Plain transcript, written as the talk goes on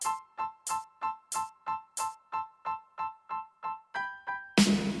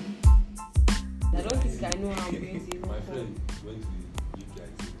think I know how I'm going to. My friend went to the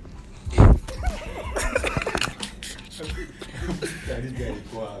UK. This guy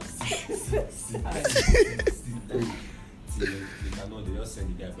go out. They cannot. They just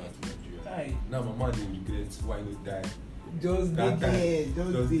send the guy back to Nigeria. Aye. Now my mom they regret why not die. Just That time, die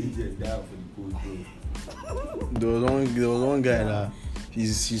just die for the cold, bro. There was one guy that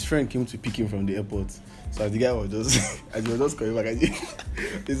his friend came to pick him from the airport. So as the guy was just as he was just coming back,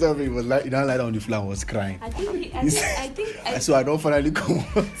 he saw me, he was like, he don't lie down on the floor and was crying. I think So I don't finally come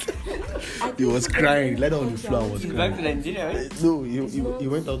out. He was crying, lie down on the floor and was He's back to crying. Nigeria, right? No, he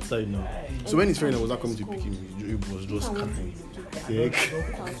went outside now. So when his friend was not coming to pick him, he was just crying. Sick.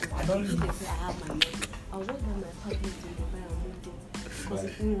 I don't live. I was just by my apartment in Dubai and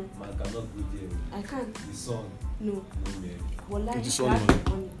moved there. Man cannot go there. I can't. The sun. No. No man. Well, like, It's the sun, you have man. the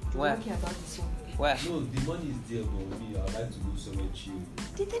money. You Where? don't care about the sun. Where? No, the money is there, but me, I like to go somewhere chill.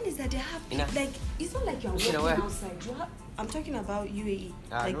 The thing is that they have You know- like it's not like you're You know working where? outside. You have, I'm talking about UAE.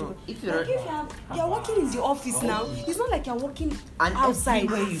 I know. If If you're you're working in the office now, it's not like you're working and outside.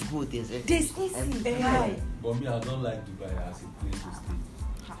 everywhere you go, there's There's AC. Right. But me, I don't like Dubai as a place to stay.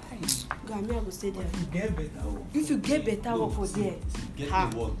 Go and me, I go stay there. You get better work. If you get better work for see, there, see, Ha.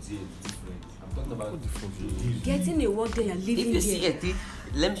 getting work there is different. I'm talking about What the fuck the is live. getting a work there, you're If living you see there. it,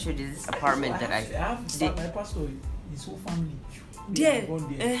 let me show you this apartment that I have they- my pastor, his whole family. There. They are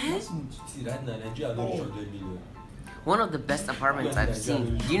born there. Uh-huh. Last month. See, right now, Nigeria don't reach 100 million. one of the best apartments I've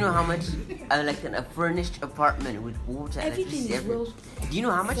seen. Do you know how much? Like a furnished apartment with water, Everything electricity, is well everything. Do you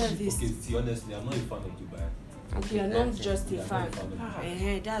know how much? serviced. Okay, see, honestly, I'm not a fan of Dubai. Okay, you're not just a Yeah, I'm fan. not a fan of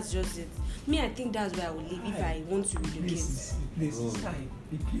Dubai. That's just it. Me, I think that's where I will live if I want to The place relocate. is high.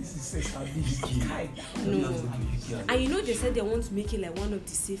 The place is established. It's high. No. And you know they said they want to make it like one of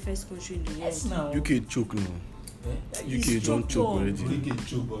the safest countries in the world. Yes, now. UK choke now. Eh? UK don't choke already. You get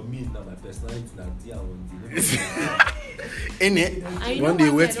joke, but me, now my personality, now there one day. Innit? And you One know day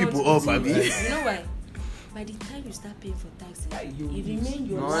why wet I don't people want up, to abi. do it? You know why? By the time you start paying for taxes, You it remains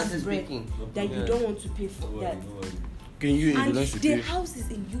your No, last honestly bread speaking. that you Yeah. don't want to pay for No worry, that. no worry. Can you And don't the pay? houses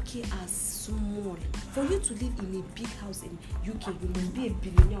in UK are small. For you to live in a big house in UK, you must be a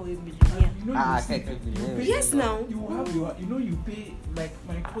billionaire or a millionaire. You know, Ah, you see, okay, okay. you pay- Yes, now. You have your, you pay, like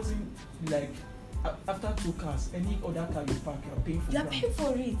my cousin, like after 2 cars, any other car you park, you're paying for You're ground. paying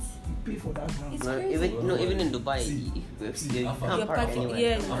for it. You pay for that ground. It's No, crazy. even in Dubai, See, if see, you Alpha. can't You're park parking, anywhere.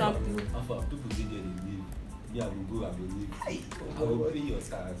 yeah, you Alpha, can't. Alpha, people dey there, they live. Me, I will go, I will live. I will pay your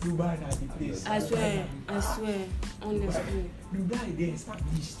cars. Dubai na the place. I swear, honestly. Dubai they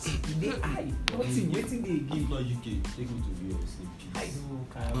established. They high. Nothing. Waiting they If give. not UK, take me to US in I peace.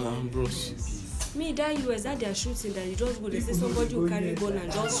 know. Bro. Peace. Me, that US, that they're shooting, that you just go, they say somebody will carry gun and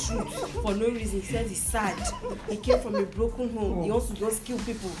just shoot for no reason. He says he's sad. He came from a broken home. He wants to just kill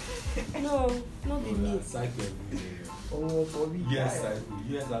people. No, not be me. Cycle everywhere. Oh, for me. Yes, cycle.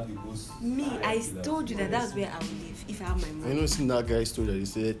 US have the most. Me, I killers. told you that that's where I will live if I have my I money. know seen that guy's story that he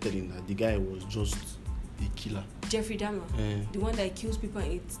said telling that the guy was just a killer. Jeffrey Dahmer, the one that kills people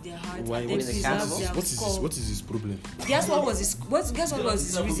and eats their heart Why? and What then is preserves their what is his skull. what is his problem? Guess what was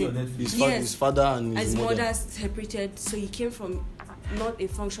his reason? His father and His his mother separated, so he came from not a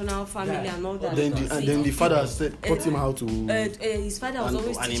functional family and all that. Then the father said taught him how to. His father was And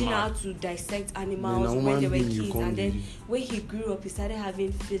always teaching animal. how to dissect Then animals a when woman they were being you kids, come and then with when he grew up, he started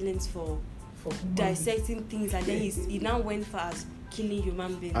having feelings for human dissecting things, and then he now went for as killing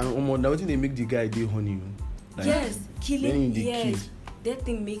human beings. And now they make the guy do honey. Like, Yes, killing. when he Yes, kid. that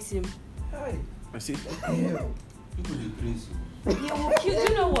thing makes him. Hi. I said, People dey crazy. He will kill.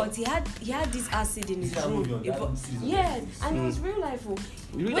 You know what? He had this acid in his Is that room. movie on that series? Yes, and it was real life. Oh.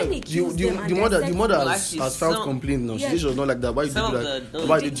 you know When that he kills them and the mother dissect the mother them. has Actually, filed some- complaint now. She Yes. said she was not like that. Why you do Some of that? the-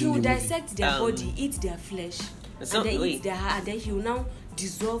 Why He did you will in the movie? dissect their body, eat their flesh, So, and then eat wait. their heart, and then he will now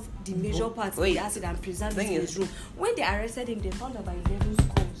dissolve the major parts in Wait. the acid and preserve it Thing in is- his room. When they arrested him, they found about 11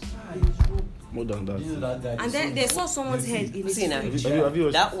 skulls in his room, More than that. You know that guy. and then they saw someone's head in his See, now, fridge. Have you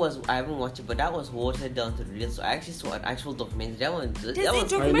watched that was I haven't watched it, but that was watered down to the real. So I actually saw an actual documentary. That one, There's that a one, I know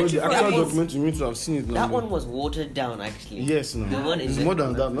documentary the for actual that. documentary. You need to have seen it now. that one was watered down actually. Yes, no. The one in It's the- more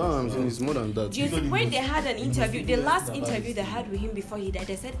than that. No, I'm saying it's more than that. Do you think when they had an interview, the last interview they had with him before he died,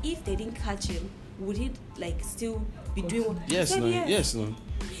 they said if they didn't catch him, would he like still be doing what he Yes, said? no. Yes, no.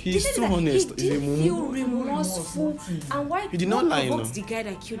 He's The too thing is that honest. He He's a didn't feel mumu. remorseful, and why He did not lie, provoked no. the guy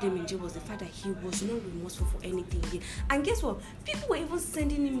that killed him in jail was the fact that he was not remorseful for anything. He did. And guess what? People were even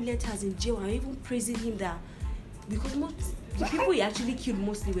sending him letters in jail and even praising him that because most the people he actually killed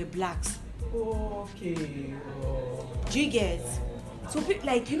mostly were blacks. Okay. Do you get? So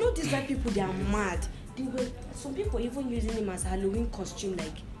like you know these white people they are mad. They were some people even using him as Halloween costume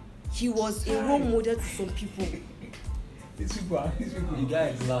like he was a role model to some people. These people. The guy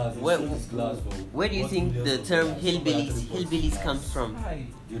is glass. Where do you think the term hillbillies comes from?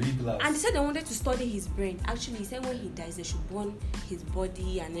 You read glass. And they said they wanted to study his brain. Actually, he said when he dies, they should burn his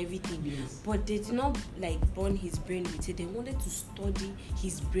body and everything. Yes. But they did not like burn his brain with it. They wanted to study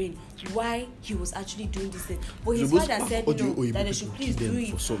his brain, why he was actually doing this thing. But his father said no, that they should please do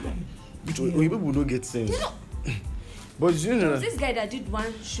it. Which people don't get sense. But you know, this guy that did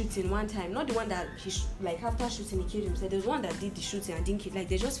one shooting one time, not the one that like after shooting he killed himself. There's one that did the shooting and didn't kill. Like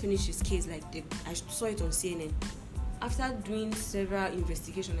they just finished his case. Like I saw it on CNN. After doing several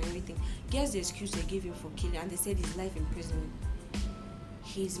investigations and everything, guess the excuse they gave him for killing, and they said his life in prison.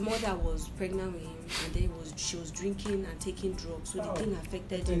 His mother was pregnant with him, and then she was drinking and taking drugs, so the thing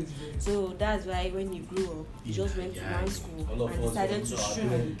affected him. So that's why when he grew up, he just went to one school and decided to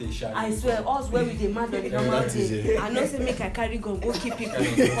shoot. I swear, us where we demand on the normal day, I know say make I carry gun go keep people.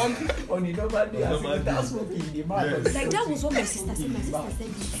 On the normal day, that's what the man. Like that was what my sister said. My sister said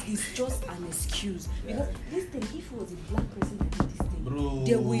it's just an excuse because this thing, if it was a black person that did this thing, bro,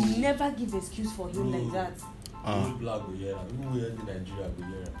 they will never give excuse for him like that. Black go here, even we in Nigeria go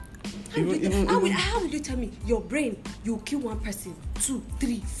here. How will you tell me your brain you kill one person, 2,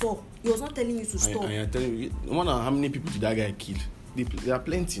 3, 4? He was not telling you to stop. I telling you, I wonder how many people did that guy kill? There are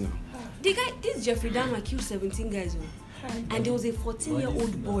plenty now. The guy, this Jeffrey Dahmer killed 17 guys, and there was a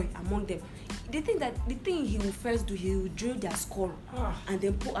 14-year-old boy among them. The thing he will first do, he will drill their skull and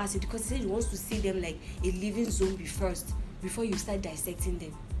then put acid because he said he wants to see them like a living zombie first before you start dissecting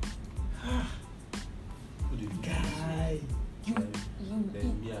them. Guy,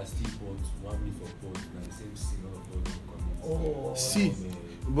 then me I still bought 1 million for pot, and the same single See,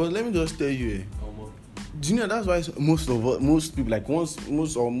 but let me just tell you, do you know that's why most people like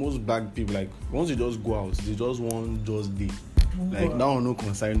most black people like once they just go out, they just want just day. Like now no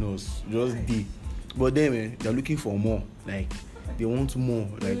concern us, just day. But then they're looking for more. Like they want more.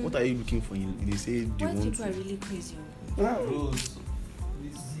 Like what are you looking for? They say they want. People are really crazy.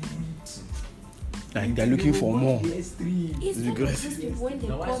 Like they're looking for more. It's because when they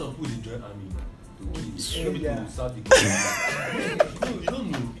now why got some people they join army to kill to start the country. You don't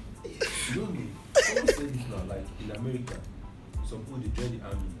know. Someone said this now, like in America, some people they join the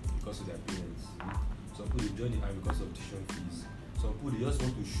army because of their parents. Some people they join the army because of tuition fees. Some people they just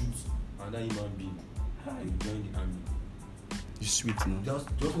want to shoot another human being. They join the army. It's sweet now. Just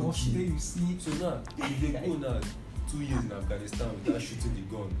to kill. you see. So now, if they go now 2 years in Afghanistan without shooting the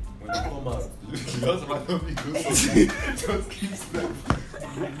gun, when they come out, just randomly go somewhere, just keep them.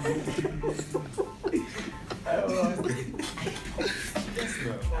 Yes,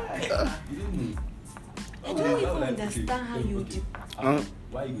 now. You don't know. I don't even understand how you do.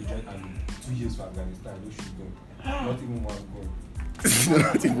 Why you go join army 2 years for Afghanistan, no shoot gun, not even one gun.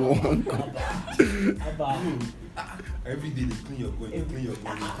 Not even one gun. Every day they clean your gun, Every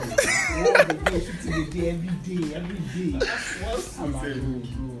day shooting the day, every day. What's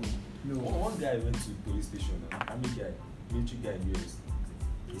No. One guy went to police station, army guy, military guy in US.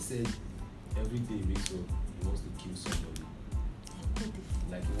 He said every day he wakes up, he wants to kill somebody.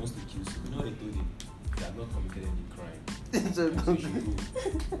 Like he wants to kill somebody. You know they told him they have not committed any crime. So you should go.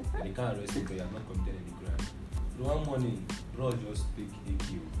 And they can't arrest him because he has not committed any crime. So one morning, bro just take a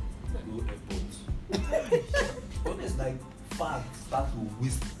kill, go airport. Honest, like fat start to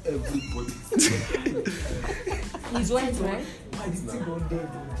waste everybody. He's white, right? Why did he go there?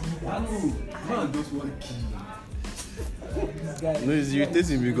 I know, man just want to kill you. No, it's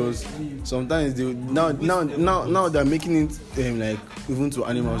irritating because sometimes they now they're making it like even to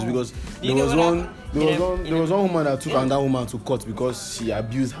animals because there was one woman that took another woman to court because she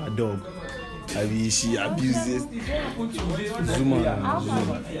abused her dog. I mean, she abused this Zuma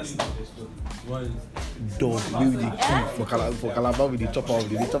dog with the key for Calabar with the chopper of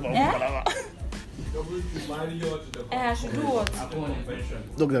the chopper of Calabar. I should do what?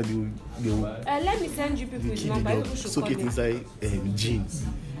 Dog that they will let me send you people's kill the number. dog, People should soak call it them. inside jeans,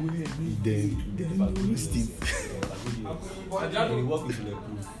 then steam.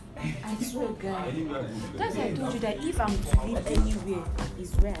 I swear, guys. That's why I told you that if I'm to live anywhere,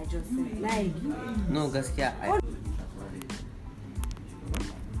 is where I just said. Like, No, gaskiya.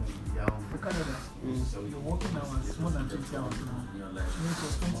 You're working hours, more than 20 hours now. It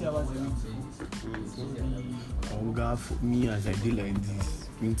was 20 hours a week. Oh God, for me as I do like this,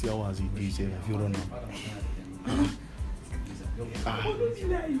 20 hours a day, say, I feel run out.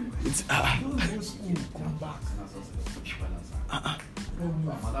 It's Come back.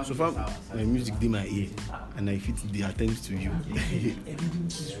 so far my music in my ear and I fit the attempt to you. Everything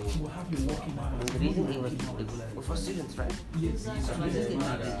you have you're working now. And the reason it was for students, right? Yes. It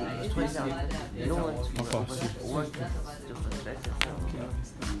was 20,000. No one was working to stress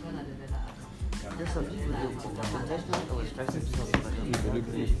themselves. There's some people who intentionally or stressing themselves.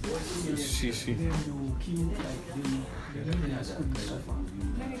 See. Then they will kill, like, they don't in school and suffer.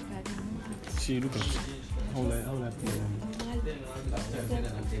 See, look at how like play.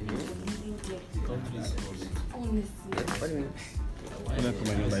 Honestly. What do you mean? When I put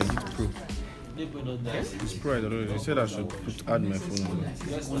my number, is it pro? It's pro, I don't know. They said I should add my phone number.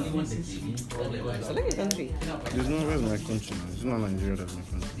 Select a country. There's no, where's my country now? It's not Nigeria, that's my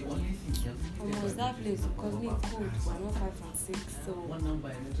country. Almost that place because we code 115 and 6. So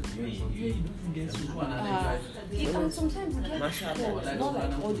sometimes it gets cold, not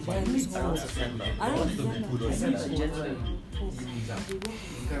like all the time it's hot. I don't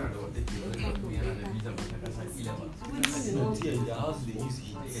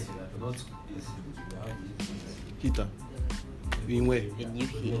Heater. In where? In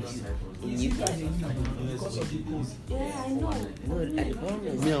UK. Yeah, I know. No, at the problem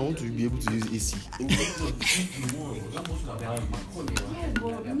is Me, I want to be able to use AC. Yeah,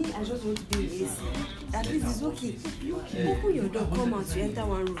 but me, I just want to be in AC. At least it's okay. You open your door, come out, you enter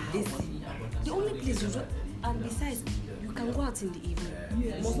one room, AC. The only place you just, and besides, you can go out in the evening.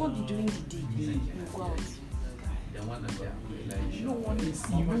 It must not be during the day. You go out. You don't want to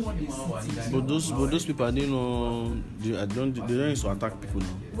see, you don't want to see. But those people, I didn't know. They don't used to attack people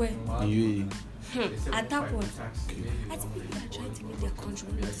now. Where? In UAE. Attack what? I think people are trying to make their country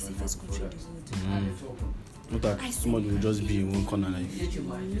one of the safest country in the world. Not that somebody will just be in one corner like. You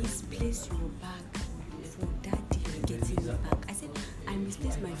misplace your bag for that day you're getting it back. I said, I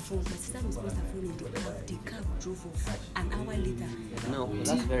misplaced my phone. My sister misplaced her phone in the cab. The cab drove off. An hour later. no,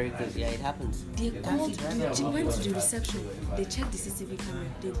 that's very good. Yeah, it happens. They called, they went to the reception, they checked the CCTV camera,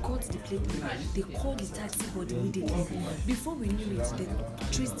 they got the plate number, they called the taxi board immediately. Before we knew it, they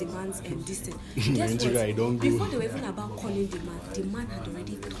traced the man's distance. Nigeria, I don't go. Before they were even about calling the man had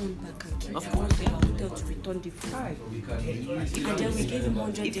already turned back and came to the hotel to return the phone. And then we gave him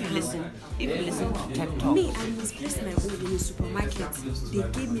 100 If you dirhams. listen to TED Talk, Me, I misplaced my own in the supermarket. They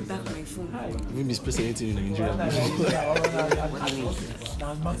gave me back my phone. If you misplace anything in Nigeria, what do you mean?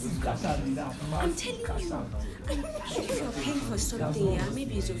 I'm telling you, and if you're paying for something, yeah,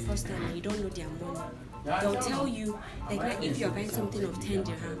 maybe it's your first time and you don't know their money, they'll tell you, like if you're buying something of 10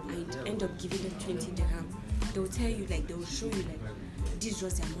 dirham and you end up giving them 20 dirham, they'll tell you, like, they'll show you, like, this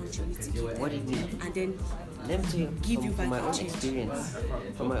was the amount you need to give them. What do you mean? And then Let me tell you, give you from back my your own change. experience.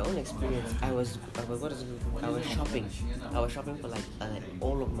 From my own experience, I was shopping. I was shopping for like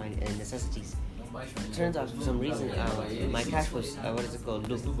all of my necessities. Turns out for some reason my cash was what is it called?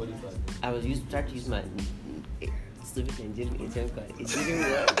 Look, I was tried to use my stupid Nigerian ATM card. It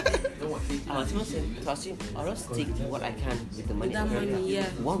didn't work. I was tossing. I'll just take what I can with the money. That money, yeah.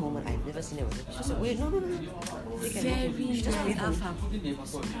 One woman I've never seen her. She said, "Wait, no. Very nice alpha.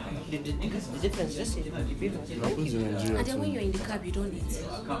 The difference, just say, happens in Nigeria And then when too. you're in the cab, you don't eat.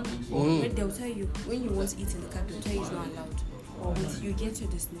 When they'll tell you, when you want to eat in the cab, they'll tell you it's not allowed. Or when you get to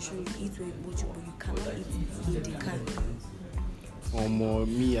your destination, you eat where you want to, but you cannot eat in the car.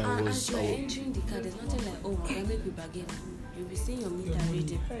 Me, I And was. as you're entering the car, there's nothing like, oh, can I make you bargain? You'll be seeing your meter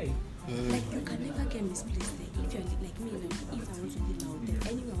reading. Like, you can never get misplaced there. If you're like me, like, if I want to leave my hotel,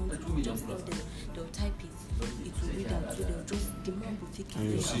 anywhere I want to go, just tell them, they'll type it. It will read out, so they'll just, the man will take it. And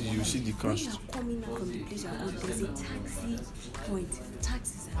you see the When cost. you're coming out from the place you're going, there's a taxi point.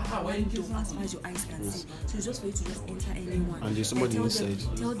 Taxis are one door as far as your eyes can see. So it's just for you to just enter anyone. And there's somebody tell inside.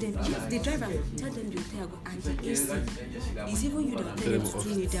 Tell them, yes, the driver, tell them the hotel go, and the AC. It's even you that will tell them to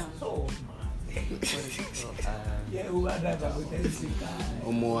tune it down.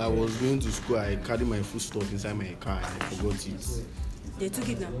 I was going to school. I carried my food stuff inside my car and I forgot it. They took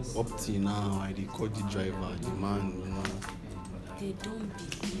it now. Up till now, I called the driver, the man. They don't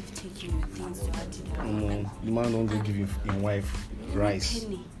believe taking your things to Atlanta. The man don't go give his wife rice. Any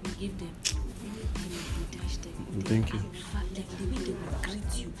penny you give them, any penny you dash them. Thank you. Like the way they will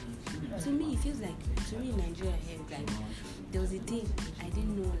greet you. To me, it feels like, to me in Nigeria here, like, there was a day I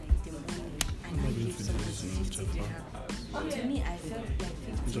didn't know, like, the money, and I gave somebody 50 dirham. To me, I felt like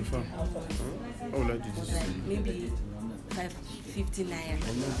 50 dirham was like maybe 50 naira.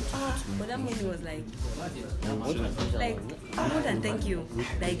 But that money was like more than thank you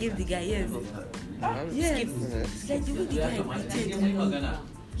that I gave the guy. Yes. Yes. Like the way the guy greeted me,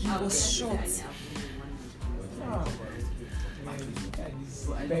 he was shocked.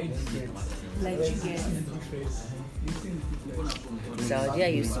 very different. Like you get. Saudi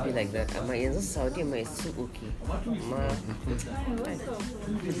used to be like that. In Saudi, it's so okay.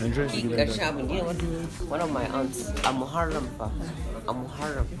 Interesting. Like that. You know what? One of my aunts, I'm Muharram. I'm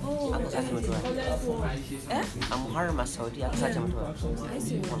Muharram. Aku saja mutua. I'm Muharram Saudi. Aku saja mutua.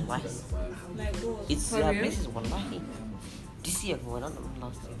 Wallahi. It's their places. Wallahi. This year, not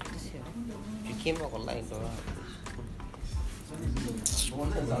last year. This year, you came back online.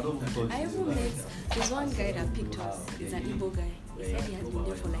 I even met there's one guy that picked us. He's an Igbo guy. He said he has been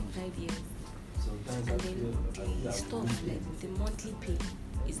there for like 5 years. And then the stuff, like the monthly pay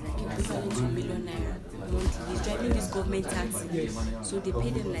is like equivalent to ₦1,000,000 monthly. He's driving this government taxi. So they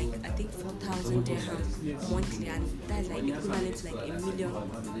pay them like I think 4,000 dirham monthly, and that's like equivalent to like ₦1,000,000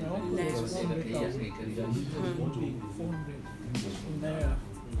 naira.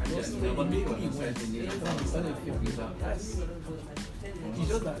 It's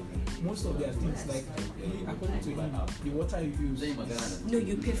just that most of their things, like according to him, the water you use. No,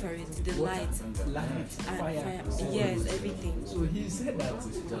 you pay for it. The light, fire. Yes, everything. So he said that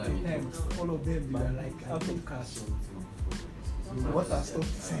sometimes all of them they were like out of cash. What are stuff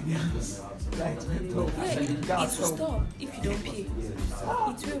inside their house? Like gas it will stop if you don't pay. It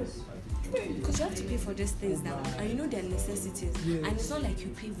will. Because you have to pay for these things now, and you know they're necessities. Yes. And it's not like you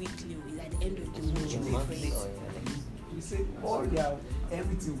pay weekly, it's at the end of the month you pay for it. You say all their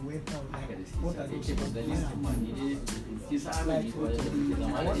everything went out. Like what are they doing?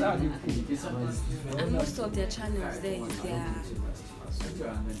 And most of their channels there is their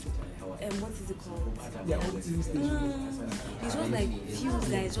what is it called? It's just like few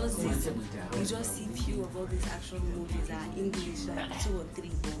that is just this. You just see few of all these action movies are English, like 2 or 3.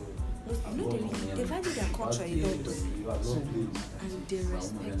 No, they value their culture a lot, and they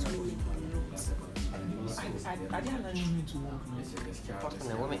respect women a lot. I didn't allow women to work.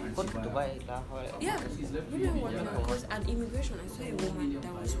 Yeah, women work now because at immigration I saw a woman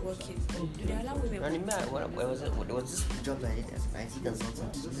that was working. Do they allow women? Where was it? There was this job I did as an IT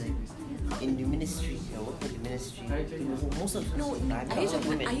consultant in the ministry. I work with the ministry. Most of no, women in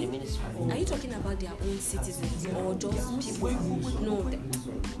the ministry. Are you talking about their own citizens or just people? No,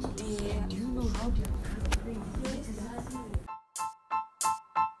 Do you know how they